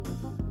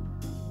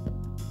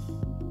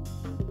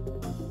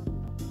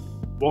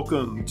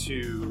Welcome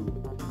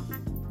to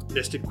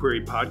Nested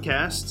Query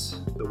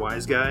Podcasts, the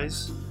Wise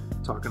Guys,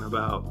 talking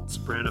about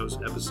Sopranos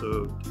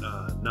episode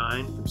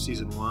 9 from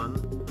season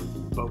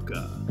 1,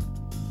 Boca.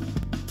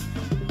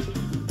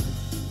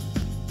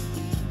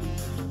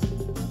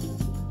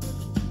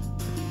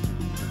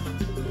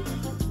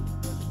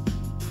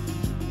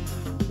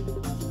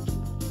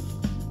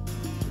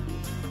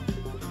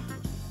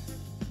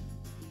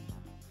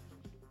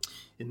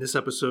 In this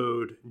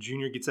episode,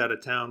 Junior gets out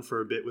of town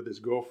for a bit with his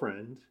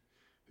girlfriend,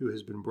 who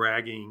has been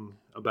bragging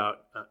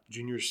about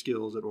Junior's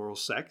skills at oral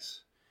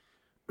sex.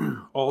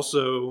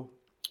 Also,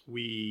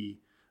 we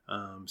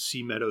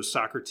see Meadows'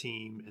 soccer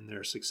team and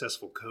their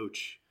successful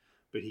coach,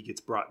 but he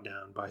gets brought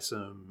down by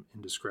some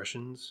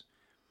indiscretions.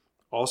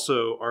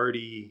 Also,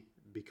 Artie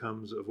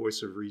becomes a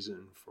voice of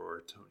reason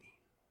for Tony.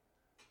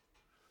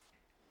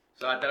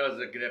 So I thought it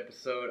was a good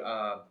episode.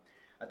 I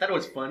thought it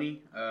was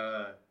funny.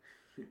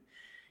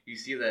 You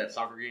see that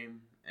soccer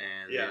game,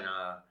 and then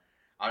out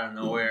of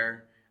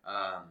nowhere,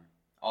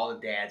 all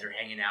the dads are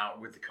hanging out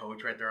with the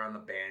coach right there on the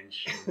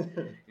bench.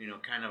 And,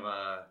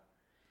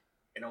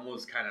 it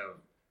almost kind of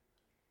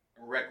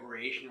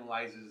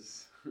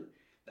recreationalizes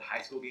the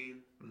high school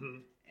game. Mm-hmm.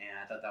 And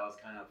I thought that was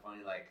kind of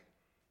funny,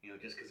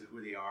 just because of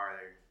who they are,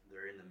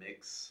 they're in the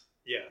mix.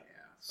 Yeah.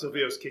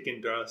 Silvio's kicking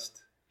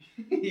dust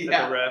at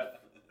the ref.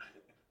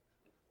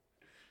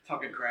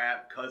 Talking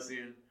crap,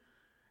 cussing.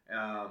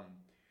 And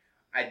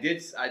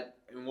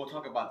we'll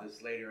talk about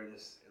this later in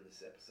this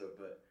episode,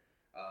 but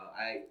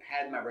I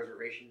had my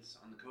reservations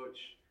on the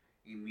coach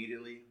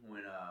immediately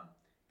when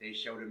they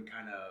showed him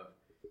kind of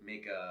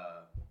make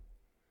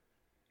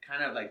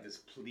like this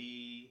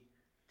plea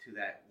to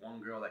that one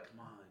girl, like, come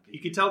on. You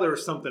could tell there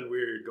was something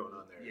weird going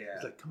on there. Yeah.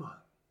 It's like, come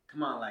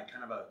on, like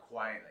kind of a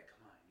quiet, like,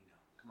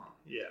 come on.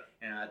 Yeah.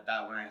 And I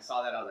thought when I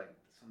saw that, I was like,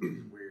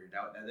 something's weird.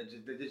 That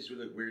just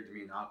really looked weird to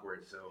me and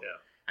awkward. So yeah.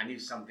 I knew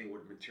something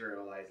would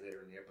materialize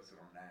later in the episode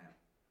on that.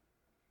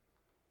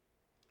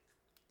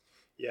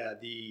 Yeah,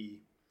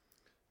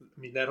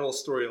 that whole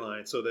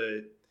storyline. So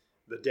the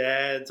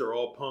dads are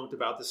all pumped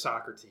about the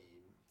soccer team.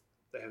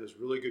 They have this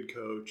really good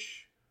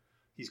coach.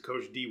 He's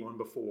coached D1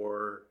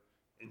 before,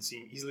 and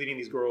he's leading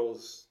these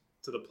girls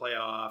to the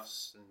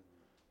playoffs. And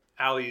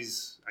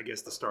Allie's, I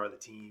guess, the star of the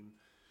team.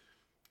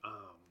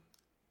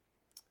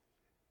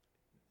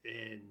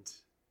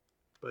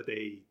 But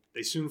they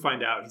soon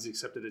find out he's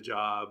accepted a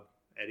job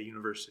at a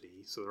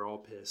university, so they're all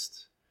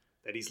pissed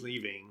that he's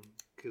leaving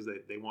because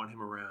they want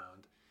him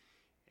around.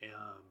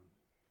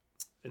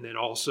 And then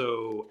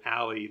also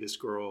Allie, this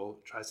girl,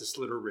 tries to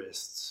slit her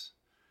wrists,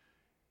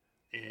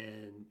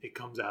 and it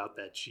comes out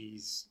that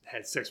she's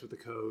had sex with the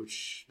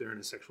coach. They're in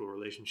a sexual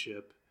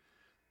relationship,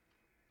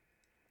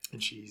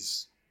 and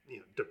she's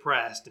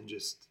depressed and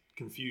just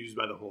confused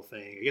by the whole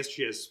thing. I guess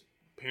she has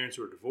parents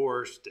who are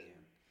divorced.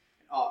 And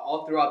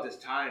all throughout this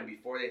time,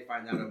 before they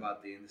find out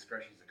about the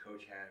indiscretions the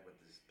coach had with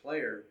this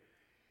player,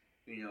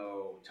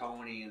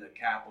 Tony and the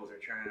Capos are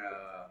trying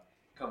to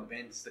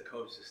convince the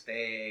coach to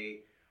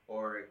stay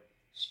or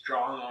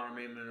strong arm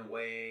him in a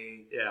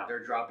way. Yeah.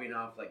 They're dropping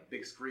off like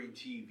big screen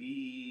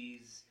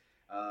TVs.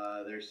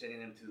 They're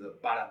sending him to the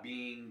Bada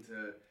Bing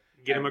to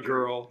get him a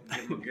girl.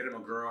 Get him a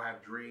girl,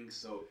 have drinks.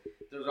 So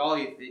there's all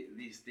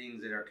these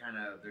things that are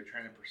they're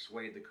trying to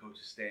persuade the coach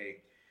to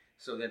stay.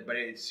 But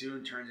it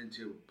soon turns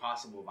into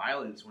possible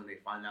violence when they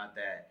find out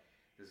that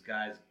this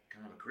guy's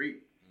kind of a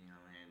creep,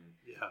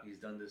 and he's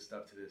done this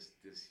stuff to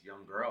this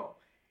young girl,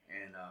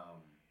 and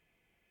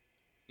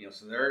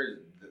so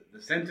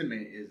the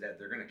sentiment is that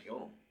they're gonna kill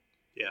him.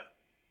 Yeah.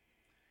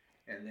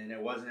 And then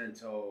it wasn't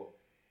until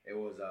it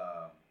was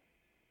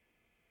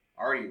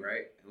Artie,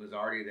 right? It was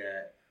Artie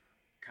that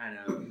kind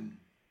of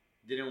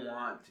didn't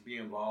want to be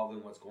involved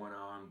in what's going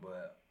on,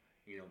 but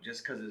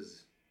just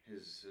because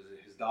his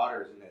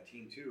daughter's in that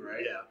team too,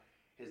 right? Yeah.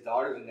 His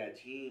daughter's in that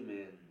team,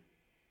 and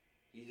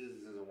he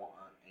just doesn't want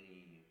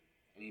any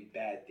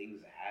bad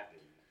things to happen.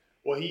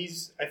 Well,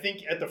 I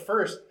think at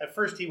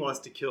first he wants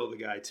to kill the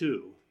guy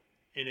too,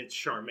 and it's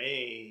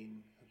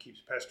Charmaine who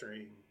keeps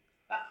pestering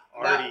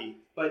Artie.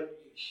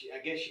 But I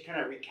guess she kind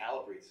of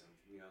recalibrates him,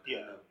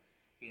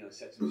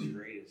 sets him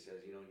straight and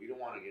says, you don't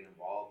want to get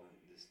involved in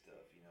this stuff.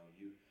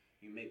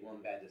 You make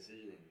one bad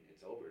decision and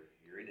it's over.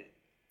 You're in it.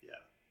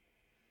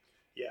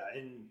 Yeah,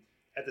 and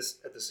at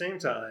the same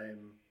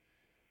time,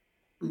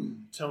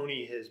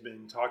 Tony has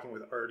been talking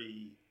with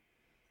Artie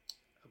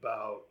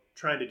about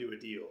trying to do a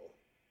deal.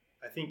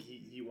 I think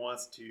he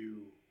wants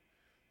to.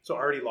 So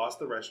Artie lost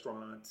the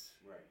restaurant,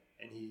 right?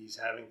 And he's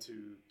having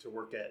to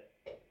work at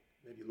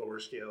maybe lower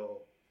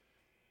scale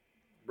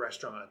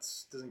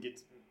restaurants. Doesn't get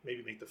to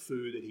maybe make the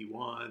food that he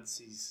wants.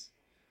 He's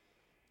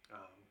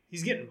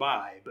getting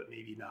by, but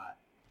maybe not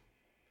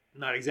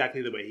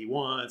exactly the way he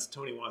wants.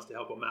 Tony wants to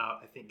help him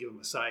out. I think give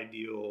him a side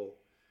deal,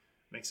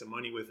 make some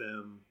money with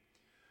him.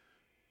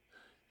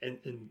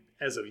 And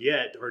as of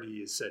yet,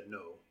 Artie has said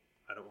no.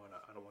 I don't want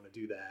to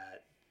do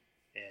that.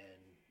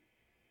 And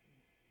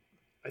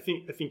I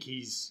think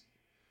he's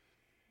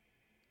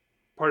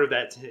part of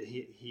that.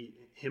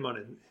 Him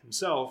on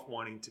himself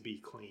wanting to be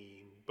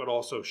clean, but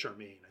also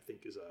Charmaine, I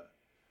think, is a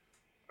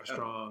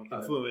strong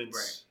influence.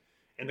 Right.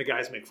 And the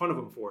guys make fun of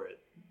him for it,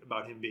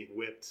 about him being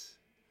whipped,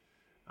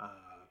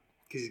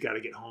 because he's got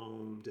to get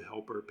home to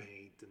help her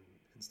paint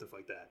and stuff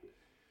like that.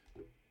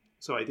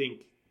 So I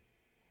think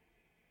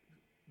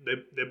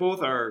they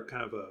both are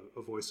kind of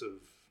a voice of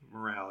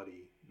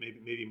morality,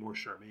 maybe more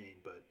Charmaine,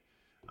 but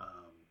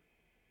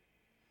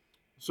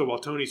so while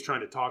Tony's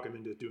trying to talk him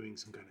into doing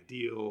some kind of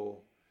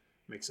deal,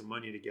 make some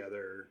money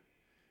together,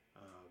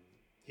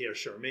 he has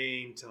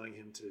Charmaine telling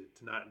him to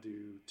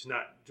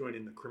not join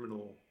in the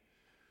criminal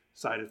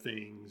side of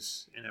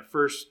things. And at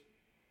first,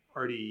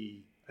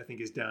 Artie, I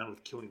think, is down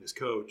with killing his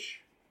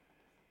coach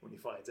when he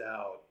finds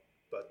out,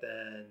 but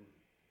then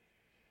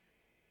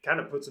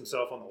kind of puts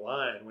himself on the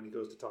line when he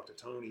goes to talk to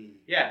Tony.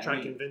 Yeah,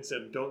 trying to convince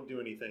him, don't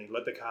do anything,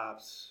 let the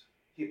cops.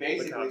 He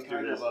basically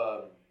kind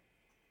of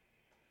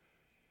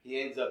he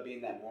ends up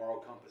being that moral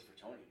compass for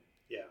Tony.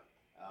 Yeah.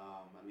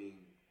 I mean,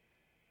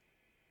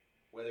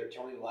 whether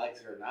Tony likes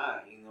it or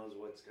not, he knows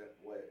what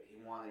he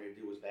wanted to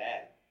do was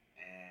bad,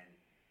 and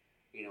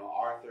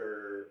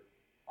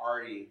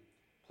Artie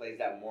plays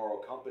that moral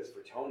compass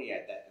for Tony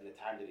in the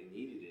time that he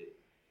needed it,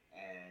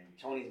 and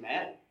Tony's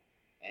mad,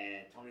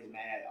 at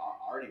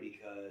Artie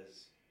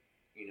because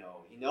he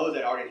knows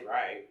that Artie's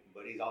right,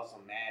 but he's also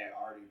mad at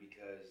Artie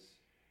because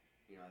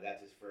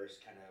that's his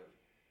first kind of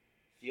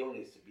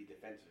feeling is to be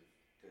defensive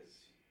because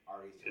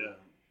Artie's telling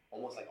him,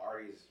 almost like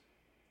Artie's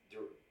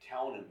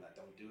telling him that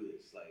don't do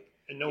this,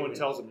 and no one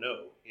tells him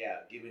no.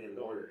 Yeah, giving him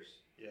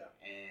orders. Yeah.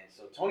 And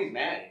so Tony's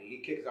mad, and he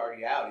kicks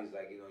Artie out. He's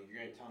like, you're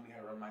going to tell me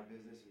how to run my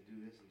business and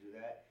do this and do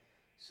that.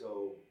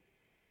 So,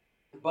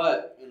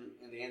 but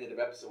in the end of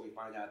the episode, we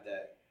find out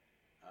that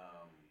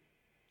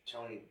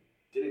Tony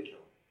didn't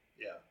kill him.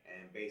 Yeah.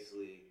 And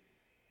basically,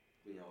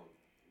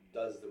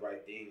 does the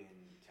right thing and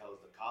tells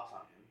the cops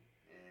on him,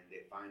 and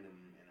they find him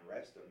and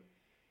arrest him.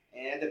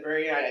 And at the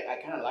very end, I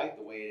kind of liked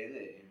the way it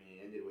ended. I mean,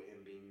 it ended with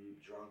him being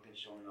drunk and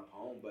showing up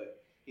home,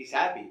 but he's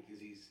happy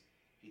because he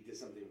did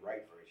something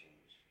right for a change.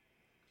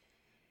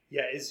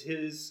 Yeah,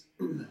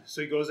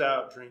 so he goes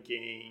out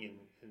drinking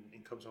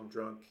and comes home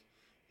drunk.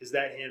 Is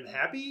that him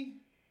happy,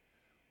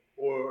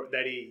 or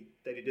that he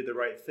did the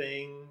right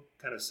thing,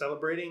 kind of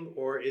celebrating,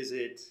 or is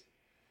it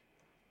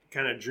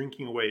kind of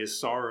drinking away his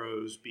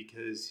sorrows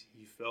because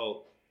he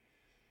felt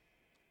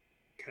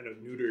kind of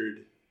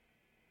neutered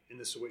in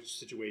the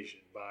situation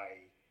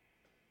by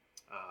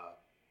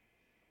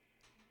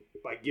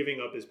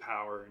giving up his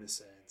power in a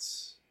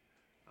sense?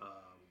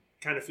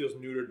 Kind of feels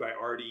neutered by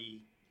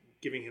Artie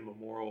giving him a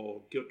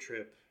moral guilt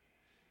trip.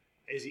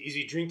 Is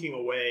he drinking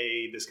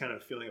away this kind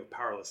of feeling of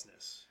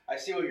powerlessness? I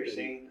see what you're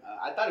saying.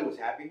 I thought he was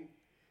happy.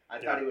 I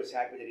thought he was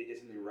happy that he did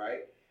something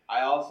right.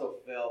 I also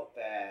felt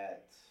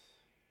that,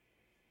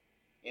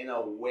 in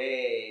a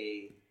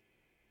way,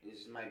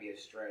 this might be a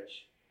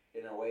stretch,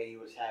 in a way he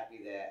was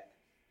happy that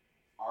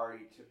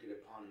Artie took it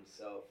upon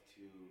himself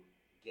to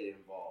get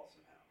involved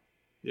somehow.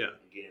 Yeah.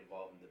 And get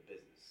involved in the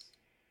business.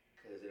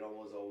 Because it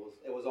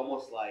was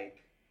almost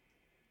like,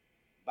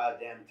 by the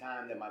damn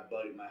time that my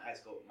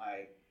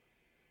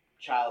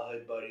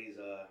childhood buddies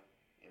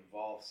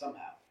involved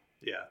somehow.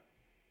 Yeah.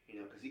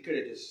 Because he could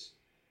have just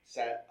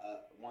sat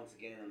once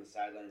again on the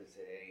sidelines and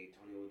said, hey,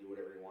 Tony will do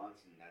whatever he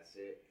wants, and that's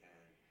it.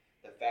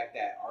 And the fact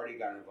that Artie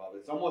got involved,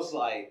 it's almost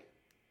like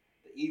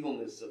the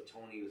evilness of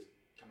Tony was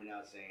coming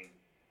out saying,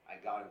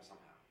 I got him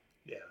somehow.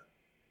 Yeah.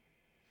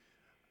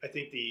 I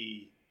think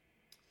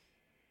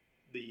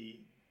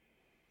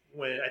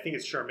when I think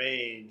it's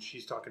Charmaine,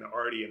 she's talking to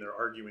Artie and they're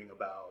arguing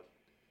about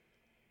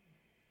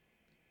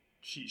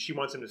she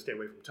wants him to stay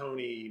away from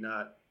Tony,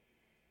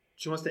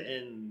 she wants to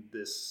end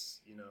this,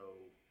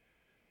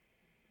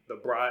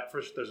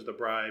 first there's the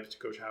bribes to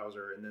Coach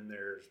Hauser, and then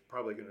there's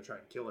probably going to try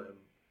and kill him.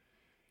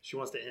 She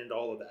wants to end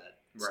all of that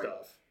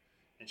stuff,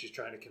 and she's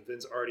trying to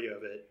convince Artie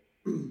of it.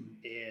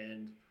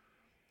 And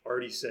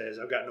Artie says,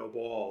 I've got no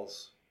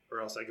balls,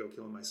 or else I go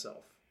killing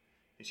myself.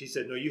 And she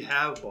said, no, you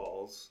have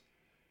balls.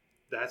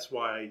 That's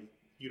why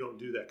you don't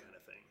do that kind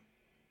of thing.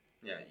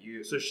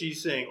 Yeah, So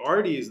she's saying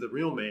Artie is the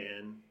real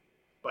man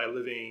by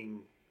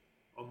living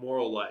a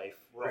moral life,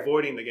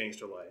 avoiding the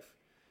gangster life.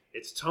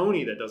 It's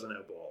Tony that doesn't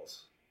have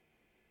balls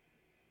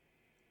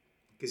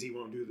because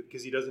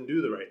he doesn't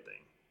do the right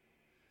thing.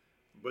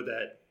 But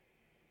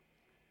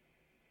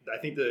I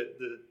think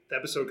the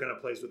episode kind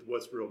of plays with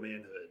what's real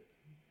manhood.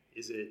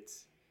 Is it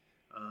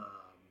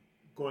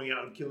going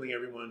out and killing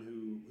everyone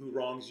who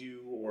wrongs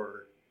you,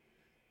 or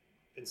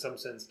in some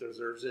sense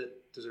deserves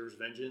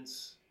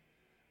vengeance?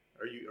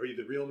 Are you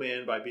the real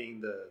man by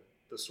being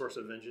the source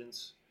of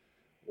vengeance,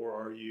 or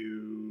are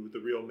you the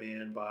real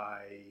man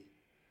by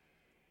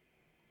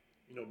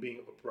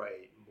being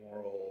upright,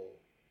 moral?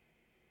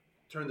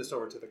 Turn this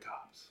over to the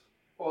cops.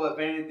 Well, if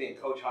anything,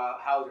 Coach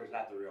Hauser is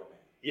not the real man.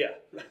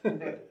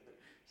 Yeah.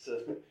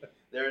 So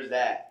there's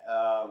that.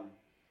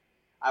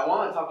 I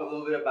want to talk a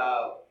little bit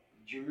about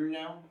Junior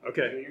now.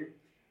 Okay. Junior.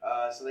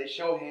 So they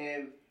show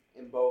him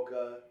in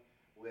Boca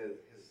with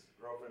his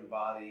girlfriend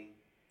Bobby,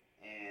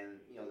 and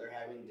they're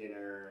having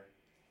dinner,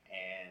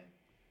 and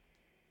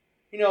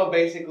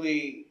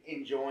basically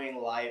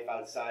enjoying life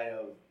outside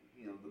of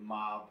the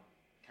mob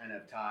kind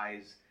of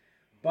ties.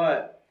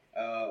 But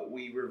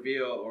Bobby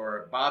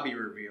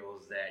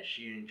reveals that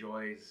she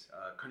enjoys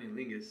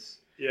cunnilingus.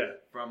 Yeah.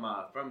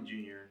 From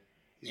Junior.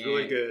 He's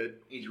really good.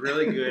 He's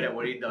really good at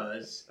what he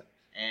does.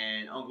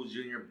 And Uncle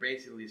Junior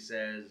basically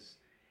says,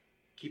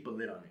 keep a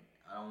lid on it.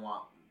 I don't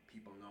want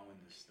people knowing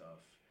this stuff.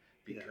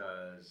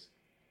 Because,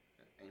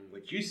 and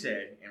what you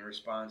said in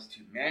response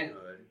to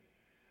manhood,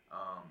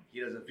 he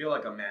doesn't feel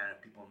like a man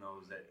if people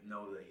knows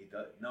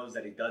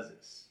that he does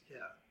this. Yeah.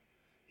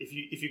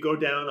 If you go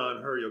down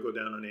on her, you'll go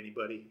down on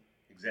anybody.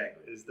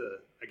 Exactly. Is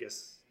I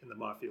guess in the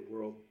mafia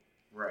world.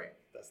 Right.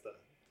 That's the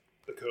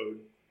code.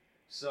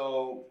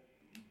 So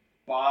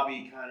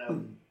Bobby kind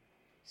of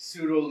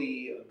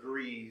pseudoly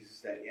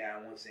agrees that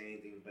I won't say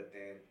anything, but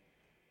then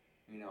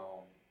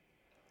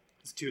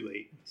it's too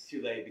late. It's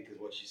too late because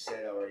what she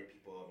said already,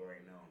 people have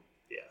already known.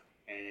 Yeah.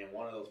 And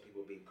one of those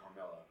people being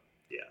Carmela.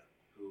 Yeah.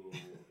 Who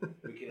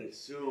we can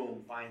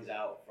assume finds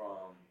out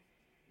from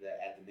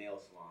at the nail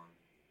salon.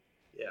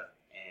 Yeah.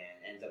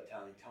 And ends up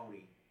telling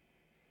Tony.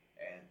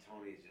 And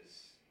Tony's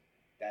just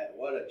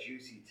what a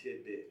juicy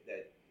tidbit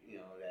that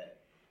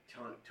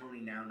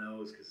Tony now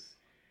knows, because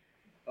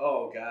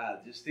oh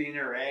god, just the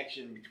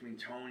interaction between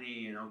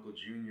Tony and Uncle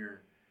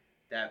Junior,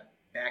 that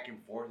back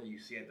and forth that you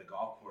see at the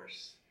golf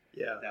course.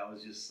 Yeah. That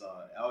was just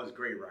that was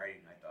great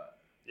writing, I thought.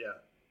 Yeah.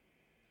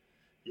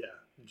 Yeah.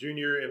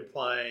 Junior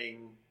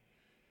implying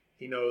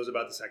he knows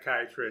about the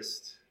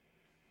psychiatrist.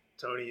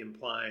 Tony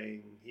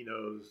implying he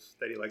knows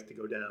that he likes to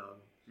go down.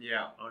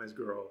 Yeah. On his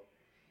girl.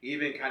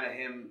 Even kind of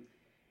him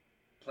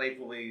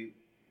playfully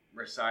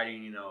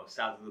reciting,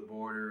 south of the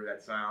border,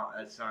 that song,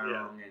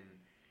 Yeah.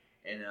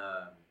 and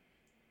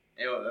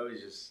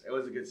it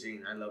was a good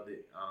scene. I loved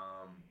it.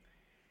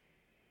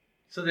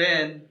 So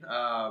then,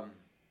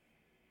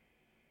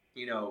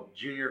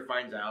 Junior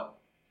finds out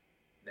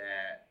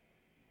that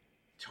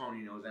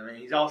Tony knows. I mean,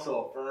 he's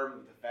also affirmed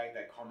with the fact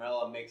that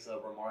Carmela makes a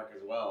remark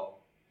as well.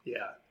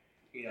 Yeah.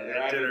 They're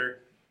having dinner.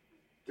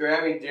 They're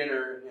having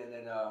dinner, and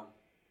then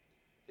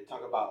they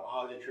talk about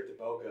holiday trip to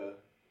Boca,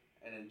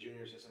 and then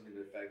Junior says something to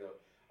the effect of,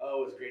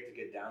 "Oh, it was great to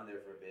get down there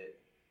for a bit,"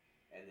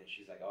 and then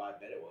she's like, "Oh, I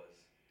bet it was."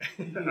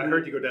 I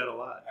heard you go down a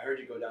lot. I heard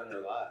you go down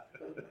there a lot.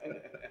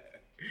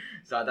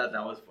 So I thought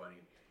that was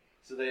funny.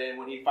 So then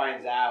when he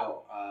finds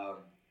out,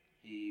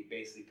 he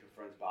basically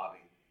confronts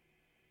Bobby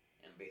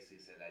and basically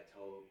says, "I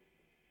told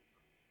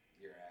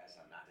your ass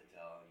not to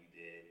tell, and you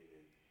did," and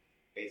then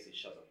basically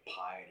shoves a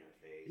pie in her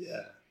face.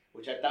 Yeah.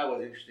 Which I thought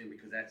was interesting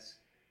because that's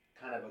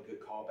kind of a good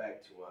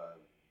callback to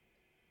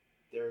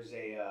there's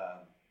a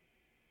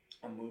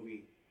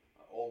movie,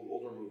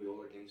 older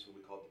gangster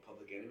movie called The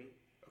Public Enemy.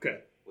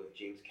 Okay. With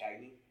James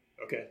Cagney.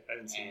 Okay, I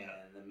didn't see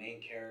that. And the main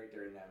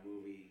character in that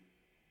movie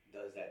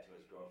does that to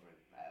his girlfriend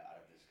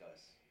out of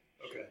disgust.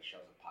 Okay. She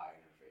shoves a pie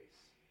in her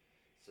face.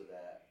 So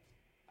that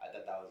I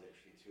thought that was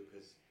interesting too,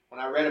 because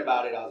when I read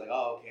about it, I was like,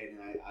 oh, okay. And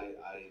then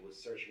I was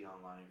searching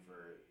online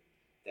for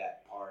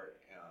that part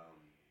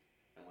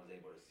and was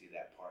able to see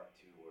that part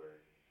too,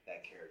 where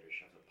that character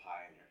shoves a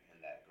pie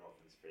in that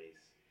girlfriend's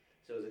face.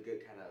 So it was a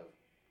good kind of,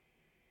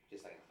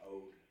 just like an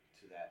ode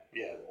to that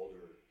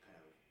older kind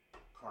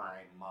of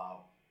crime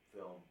mob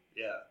film.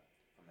 Yeah.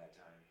 From that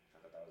time. I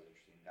thought that was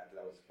interesting. I thought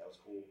that was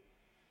cool.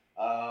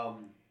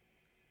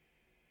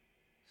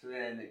 So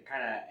then it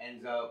kind of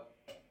ends up,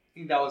 I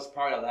think that was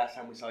probably the last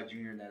time we saw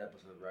Junior in that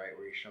episode, right?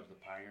 Where he shoves the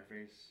pie in her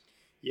face.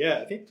 Yeah,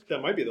 I think that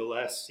might be the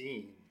last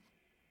scene.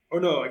 Oh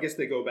no, I guess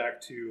they go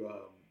back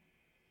to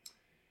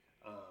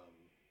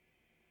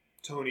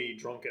Tony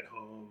drunk at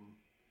home,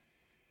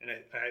 and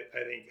I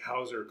think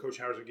Coach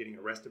Hauser getting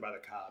arrested by the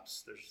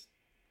cops.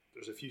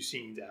 There's a few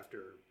scenes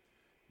after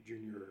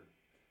Junior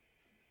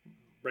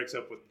breaks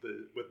up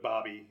with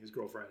Bobby, his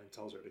girlfriend, and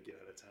tells her to get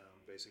out of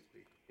town,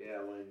 basically.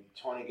 Yeah, when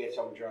Tony gets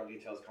home drunk, he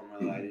tells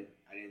Carmela, I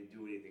didn't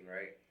do anything,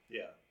 right?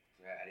 Yeah.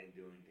 I didn't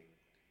do anything.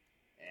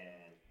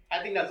 And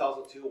I think that's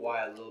also too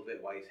why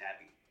he's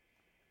happy,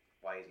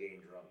 why he's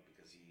getting drunk,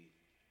 because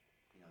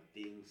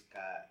things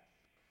got.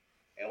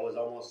 It was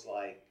almost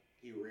like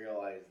he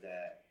realized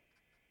that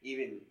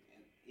even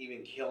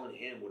killing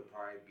him would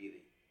probably be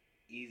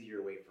the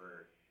easier way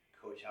for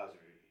Coach Hauser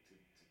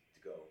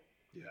to go.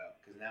 Yeah.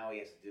 Because now he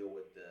has to deal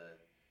with the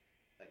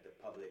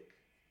public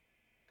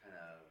kind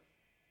of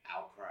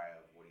outcry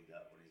of what he's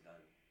done.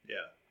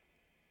 Yeah.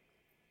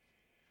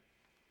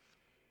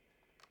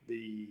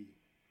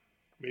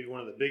 Maybe one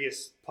of the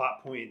biggest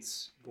plot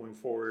points going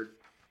forward,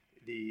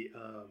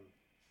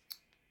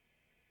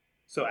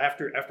 so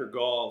after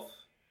golf,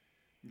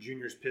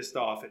 Junior's pissed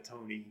off at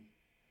Tony,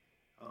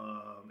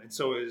 and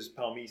so is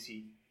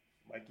Mikey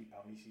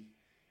Palmisi,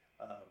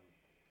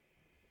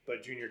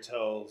 but Junior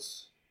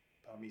tells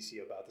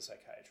Palmisi about the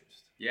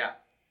psychiatrist. Yeah,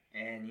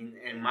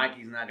 and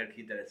Mikey's not gonna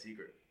keep that a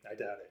secret. I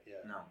doubt it.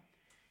 Yeah. No,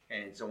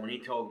 and so when he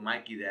told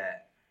Mikey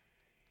that,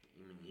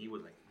 he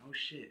was like, "No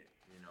shit,"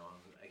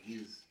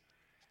 like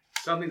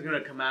something's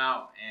gonna come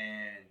out,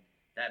 and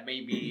that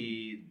may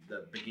be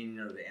the beginning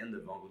of the end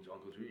of Uncle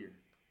Junior.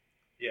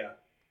 Yeah.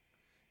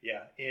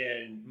 Yeah,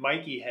 and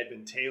Mikey had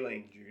been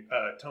tailing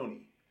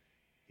Tony.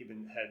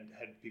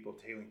 Had people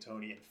tailing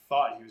Tony and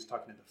thought he was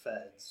talking to the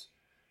feds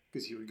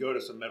because he would go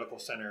to some medical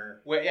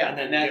center. Well, yeah,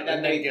 and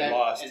then get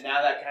lost. And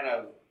now that kind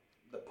of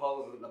the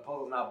puzzle's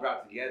now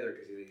brought together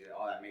because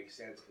all that makes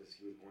sense because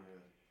he was going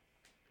to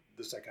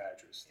the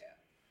psychiatrist. Yeah,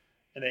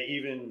 and they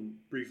even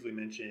briefly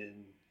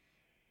mentioned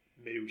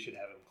maybe we should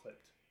have him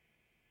clipped.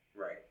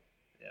 Right.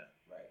 Yeah.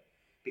 Right.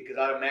 Because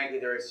automatically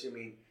they're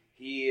assuming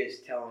he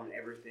is telling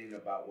everything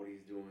about what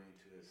he's doing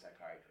to the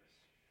psychiatrist.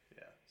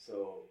 Yeah.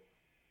 So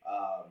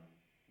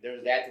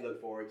there's that to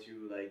look forward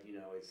to. Like,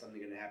 is something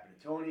going to happen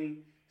to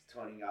Tony? Is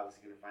Tony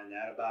obviously going to find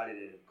out about it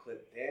and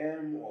clip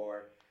them?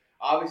 Or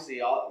obviously,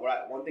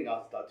 one thing I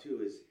also thought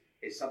too is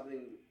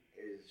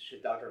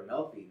should Dr.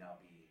 Melfi now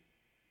be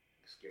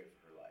scared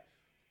for her life?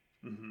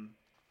 Mm-hmm.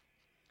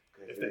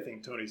 If they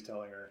think Tony's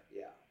telling her.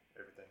 Yeah.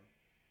 Everything.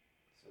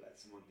 So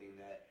that's one thing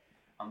that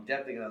I'm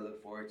definitely going to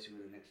look forward to in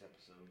the next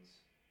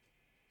episodes.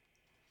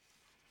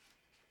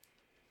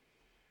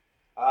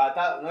 I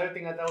thought another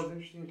thing I thought was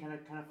interesting, kind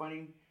of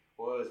funny,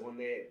 was when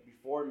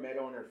before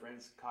Meadow and her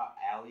friends caught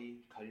Allie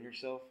cutting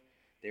herself,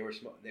 they were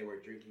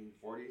drinking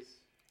 40s.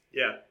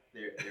 Yeah.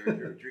 They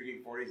were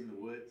drinking 40s in the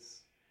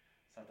woods.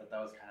 So I thought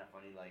that was kind of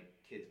funny, like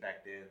kids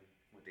back then,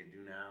 what they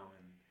do now,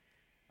 and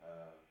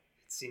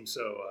it seems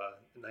so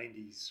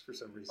 90s for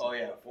some reason. Oh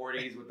yeah,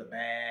 40s with the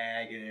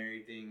bag and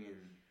everything, and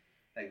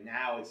like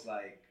now it's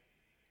like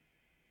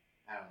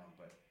I don't know,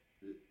 but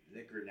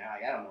liquor now,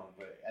 like, I don't know,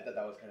 but I thought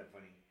that was kind of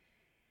funny.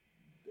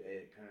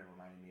 It kind of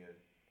reminded me of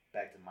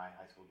back to my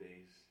high school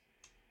days.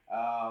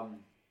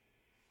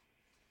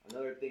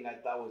 Another thing I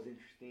thought was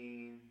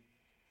interesting.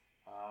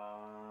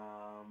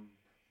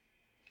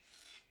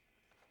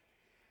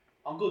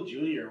 Uncle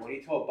Junior, when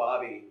he told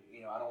Bobby,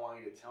 I don't want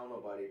you to tell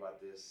nobody about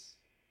this.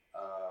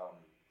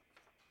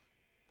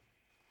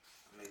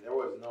 There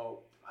was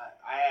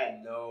I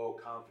had no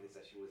confidence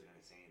that she wasn't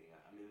going to say anything.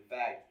 In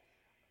fact,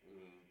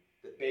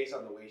 based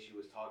on the way she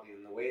was talking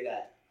and the way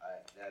that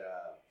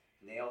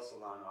nail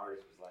salon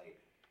artist was like,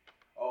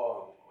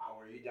 oh, how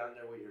were you down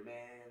there with your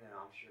man? And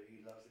I'm sure he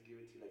loves to give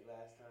it to you like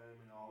last time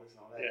and all this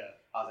and all that. Yeah.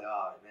 I was like,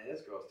 oh, man, this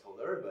girl's told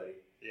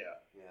everybody.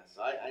 Yeah. Yeah, so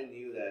I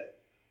knew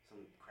that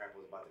some crap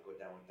was about to go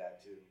down with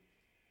that too.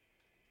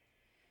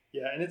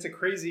 Yeah, and it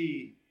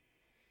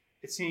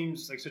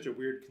seems like such a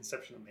weird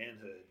conception of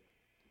manhood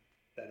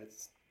that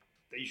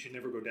you should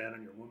never go down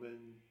on your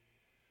woman.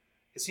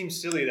 It seems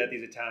silly that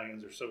these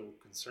Italians are so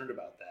concerned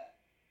about that.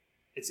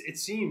 It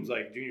seems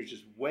like Junior's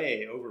just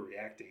way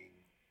overreacting.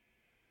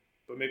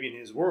 But maybe in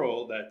his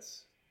world,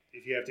 that's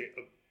if you have to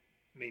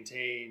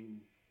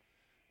maintain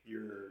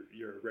your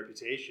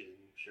reputation.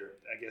 Sure.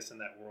 I guess in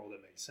that world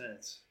it makes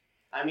sense.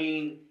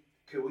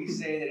 Could we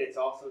say that it's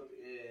also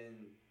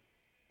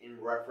in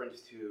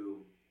reference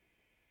to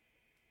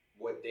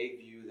what they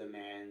view the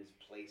man's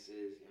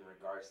places in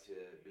regards to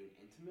being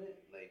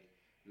intimate? Like,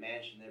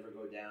 man should never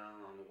go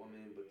down on the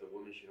woman, but the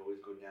woman should always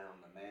go down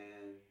on the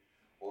man.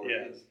 Or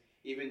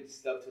even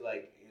stuff to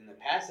like in the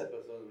past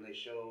episodes when they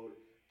showed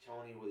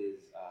Tony with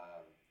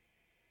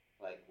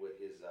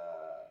his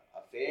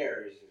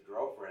affairs, his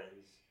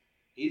girlfriends,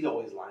 he's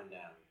always lying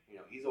down.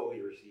 He's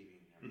always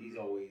receiving. He's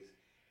always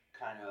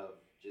kind of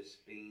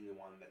just being the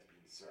one that's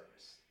being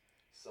serviced.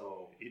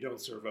 So you don't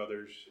serve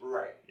others.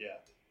 Right. Yeah.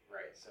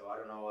 Right. So I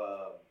don't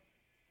know.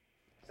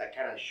 It's that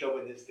kind of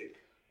chauvinistic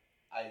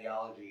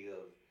ideology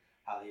of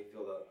how they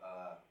feel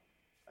a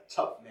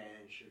tough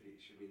man should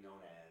be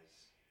known as.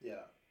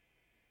 Yeah.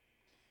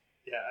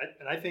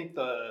 Yeah, I think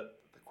the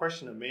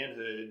question of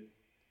manhood,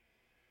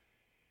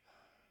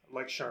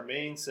 like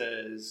Charmaine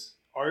says,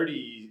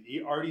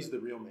 Artie's the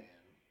real man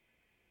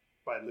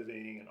by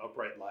living an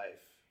upright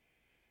life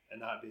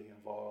and not being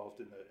involved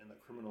in the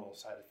criminal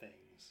side of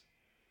things.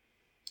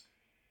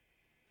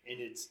 And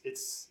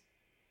it's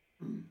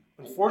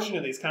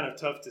unfortunately it's kind of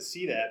tough to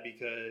see that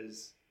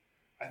because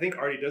I think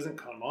Artie doesn't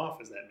come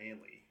off as that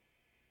manly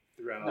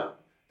throughout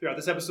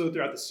this episode,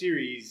 throughout the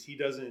series. He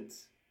doesn't.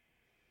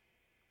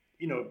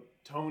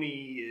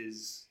 Tony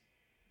is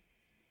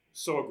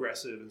so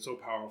aggressive and so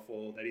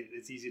powerful that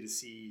it's easy to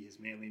see his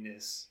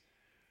manliness.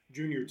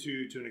 Junior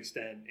too, to an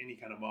extent, any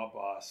kind of mob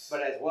boss.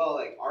 But as well,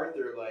 like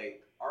Arthur,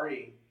 like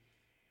Artie,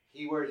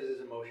 he wears his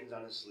emotions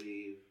on his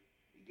sleeve.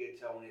 You can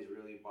tell when he's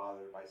really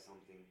bothered by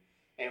something.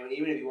 And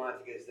even if you want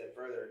to get a step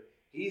further,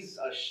 he's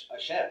a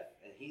chef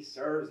and he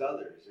serves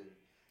others, and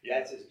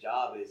that's his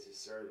job, is to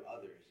serve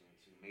others and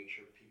to make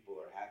sure people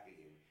are happy.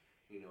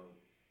 And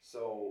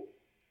so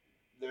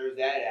there's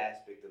that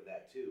aspect of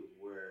that too,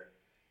 where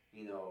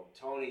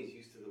Tony's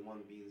used to the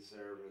one being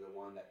served or the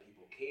one that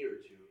people cater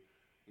to.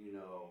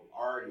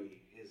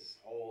 Artie, his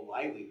whole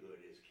livelihood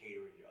is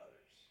catering to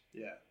others.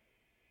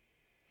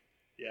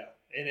 Yeah.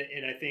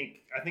 And I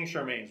think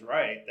Charmaine's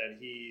right that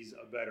he's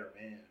a better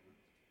man.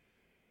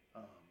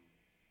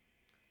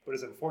 But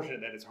it's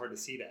unfortunate that it's hard to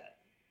see that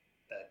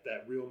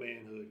real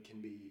manhood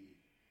can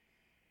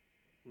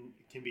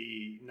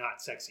be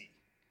not sexy.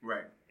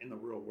 Right. In the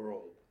real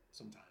world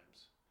sometimes.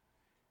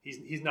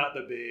 He's not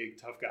the big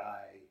tough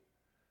guy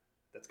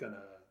that's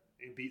gonna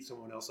and beat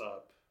someone else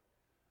up.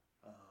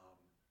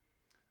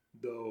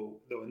 Though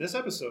in this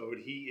episode,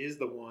 he is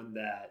the one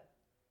that,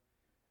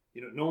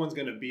 no one's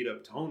going to beat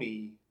up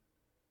Tony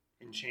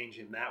and change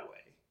him that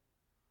way.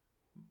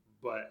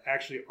 But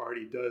actually,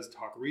 Artie does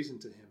talk reason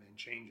to him and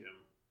change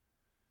him.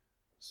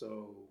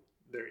 So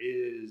there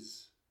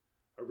is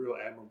a real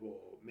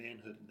admirable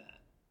manhood in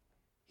that.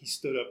 He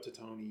stood up to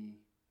Tony.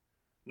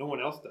 No one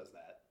else does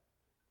that.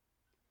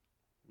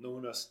 No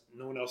one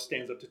else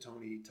stands up to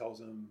Tony, tells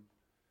him,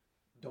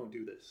 don't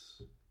do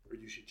this, or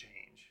you should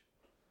change.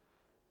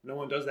 No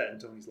one does that in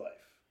Tony's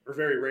life, or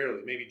very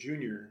rarely. Maybe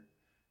Junior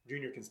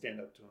can stand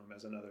up to him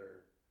as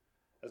another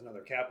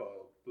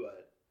capo,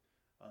 but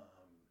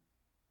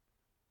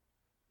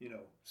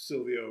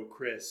Silvio,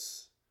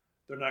 Chris,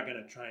 they're not going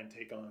to try and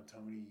take on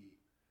Tony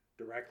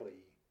directly,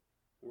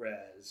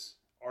 whereas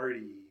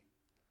Artie,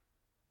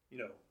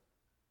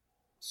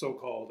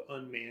 so-called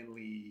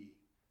unmanly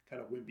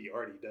kind of wimpy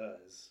Artie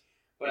does,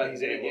 but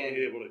he's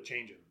able to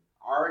change him.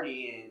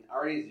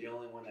 Artie's the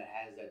only one that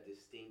has that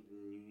distinct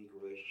and unique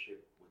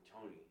relationship with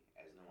Tony,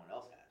 as no one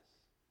else has.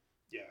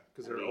 Yeah,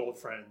 because they're old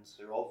friends.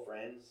 They're old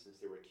friends since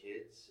they were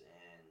kids,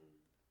 and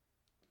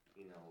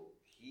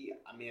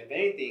if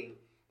anything,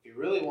 if you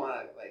really want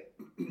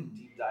to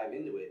deep dive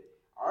into it,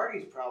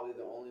 Artie's probably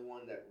the only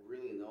one that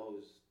really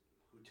knows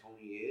who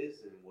Tony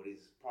is and what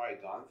he's probably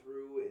gone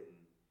through, and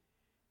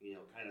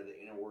kind of the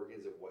inner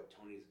workings of what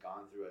Tony's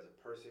gone through as a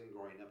person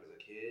growing up as a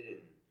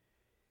kid, and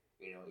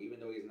even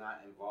though he's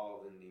not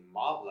involved in the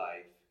mob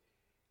life,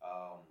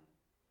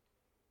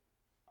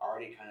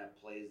 Artie kind of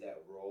plays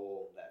that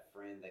role, that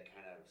friend that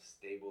kind of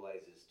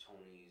stabilizes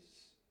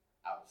Tony's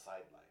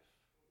outside life.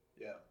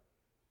 Yeah.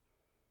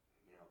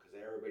 Because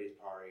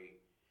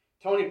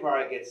Tony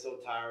probably gets so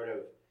tired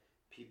of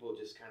people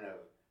just kind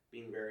of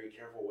being very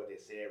careful what they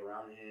say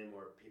around him,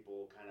 or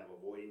people kind of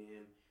avoiding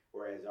him,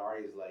 whereas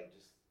Artie's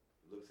just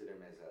looks at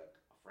him as a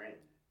friend.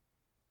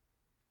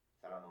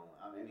 I don't know.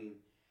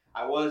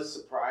 I was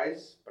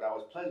surprised, but I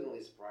was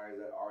pleasantly surprised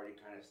that Artie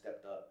kind of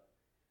stepped up.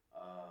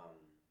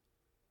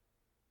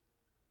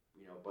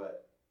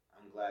 But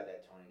I'm glad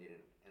that Tony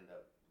didn't end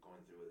up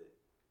going through with it.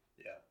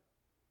 Yeah.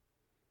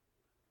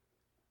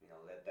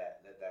 Let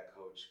that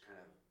coach kind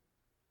of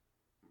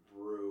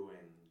brew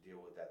and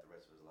deal with that the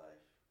rest of his life.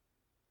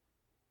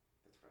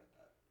 That's what I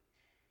thought.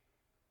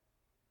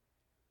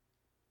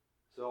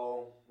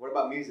 So, what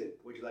about music?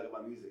 What did you like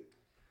about music?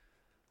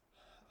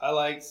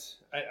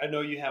 I know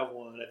you have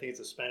one. I think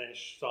it's a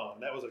Spanish song.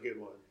 That was a good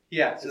one.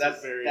 Yeah, so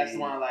that's the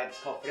one I like. It's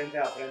called Frente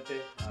a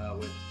Frente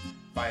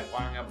by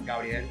Juan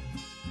Gabriel.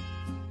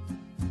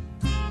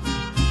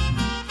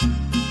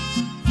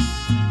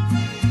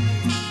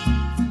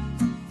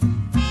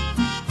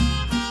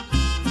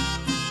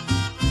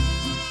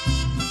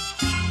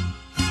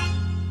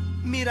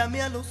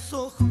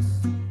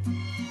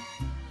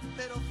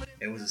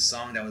 It was a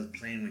song that was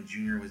playing when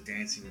Junior was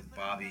dancing with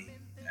Bobby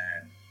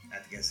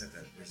at the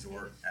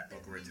resort at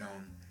Boca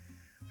Raton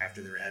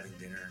after they were having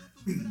dinner.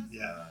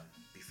 Yeah.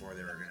 Before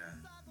they were gonna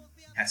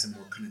have some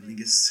more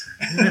cunnilingus.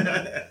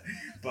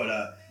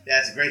 But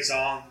it's a great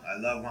song. I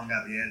love Juan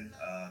Gabriel.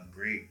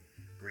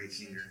 Great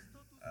singer.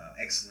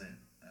 Excellent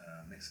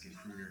Mexican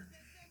crooner,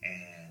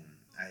 and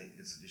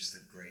it's just a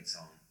great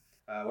song.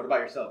 What about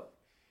yourself?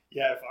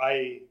 Yeah,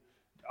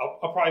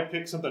 I'll probably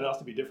pick something else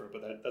to be different,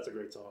 but that's a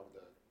great song,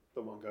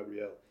 the Juan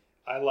Gabriel.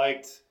 I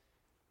liked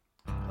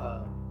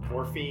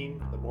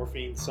Morphine, the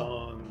Morphine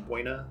song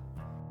Buena.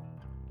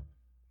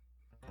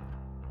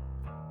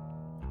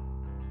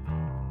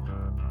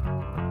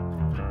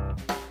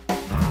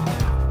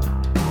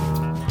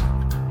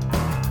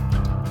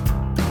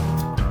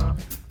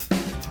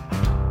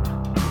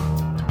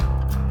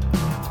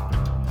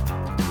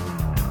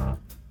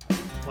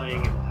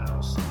 Playing in the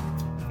house.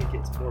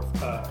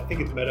 I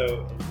think it's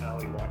Meadow and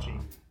Allie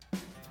watching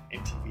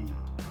MTV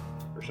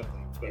or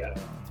something. But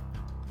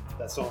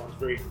that song was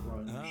very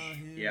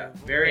grunge. Yeah,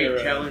 very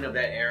telling of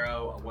that era,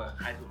 what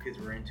high school kids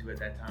were into at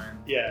that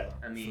time. Yeah.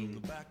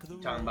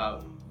 Talking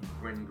about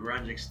when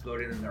grunge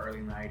exploded in the early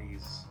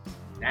 90s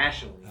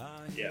nationally.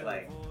 Yeah.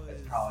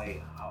 That's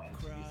probably how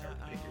MTV started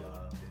to pick it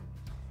up.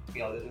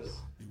 And, this was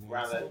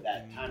around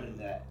that time in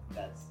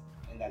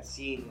that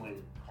scene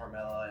when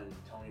Carmela and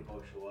Tony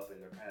both show up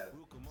and they're kind of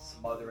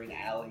smothering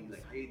Allie,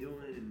 how you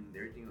doing, and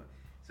everything.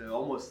 So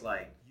almost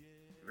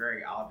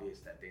very obvious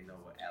that they know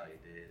what Allie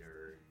did,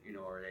 or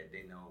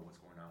they know what's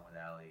going on with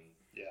Allie.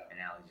 Yeah. And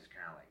Allie just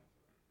kind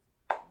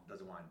of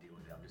doesn't want to deal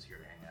with it. I'm just here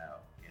to hang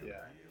out.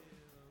 Yeah.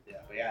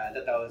 Yeah. But I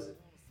thought that was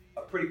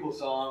a pretty cool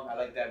song. I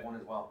like that one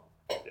as well.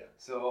 Yeah.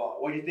 So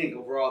what do you think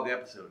overall of the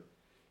episode?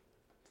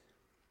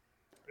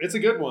 It's a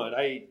good one.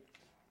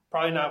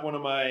 Probably not one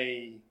of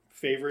my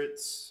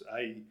favorites.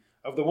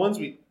 Of the ones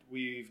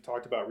we've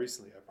talked about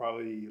recently, I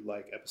probably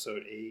like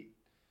episode 8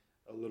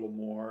 a little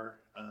more.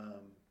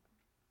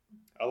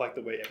 I like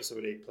the way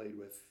episode 8 played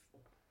with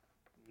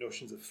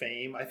notions of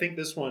fame. I think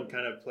this one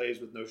kind of plays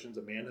with notions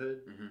of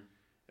manhood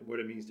and what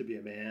it means to be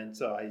a man.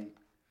 So I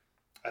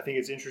think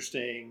it's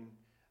interesting.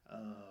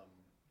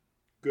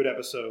 Good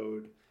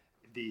episode.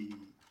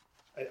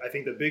 I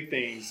think the big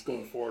things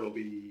going forward will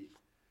be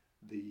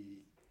the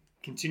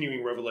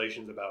continuing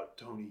revelations about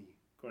Tony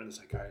going to the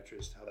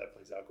psychiatrist, how that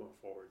plays out going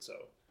forward. So,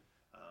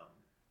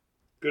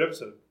 good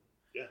episode.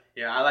 Yeah.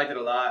 Yeah, I liked it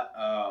a lot.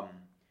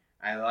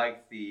 I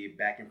liked the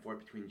back and forth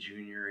between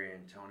Junior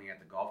and Tony at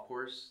the golf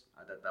course.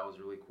 I thought that was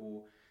really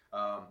cool.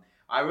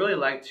 I really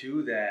like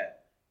too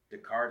that the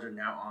cards are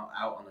now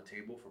out on the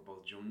table for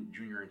both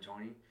Junior and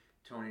Tony.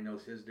 Tony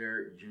knows his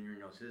dirt, Junior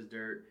knows his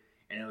dirt,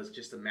 and it was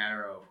just a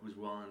matter of who's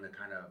willing to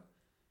kind of,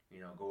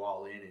 go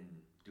all in and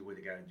do what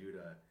they got to do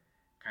to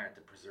kind of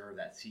to preserve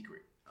that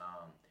secret.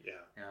 I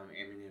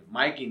mean, if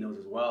Mikey knows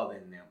as well,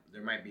 then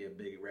there might be a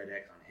big red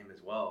X on him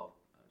as well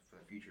for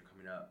the future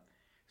coming up,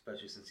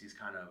 especially since he's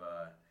kind of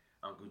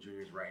Uncle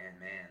Junior's right-hand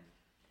man.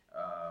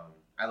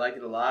 I liked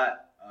it a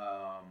lot.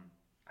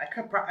 I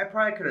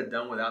probably could have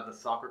done without the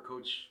soccer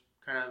coach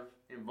kind of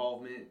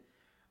involvement,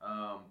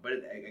 but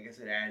I guess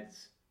it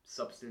adds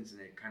substance,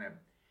 and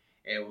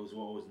it was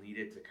what was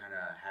needed to kind of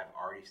have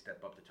Artie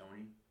step up to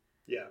Tony.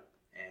 Yeah.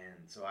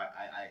 And so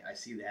I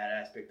see that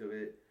aspect of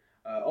it.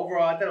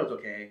 Overall, I thought it was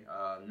okay.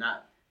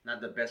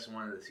 Not the best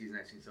one of the season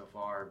I've seen so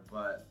far,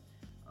 but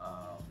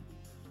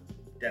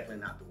definitely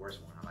not the worst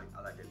one.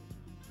 I liked it.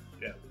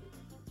 Yeah.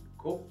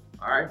 Cool.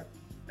 All right.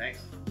 Thanks.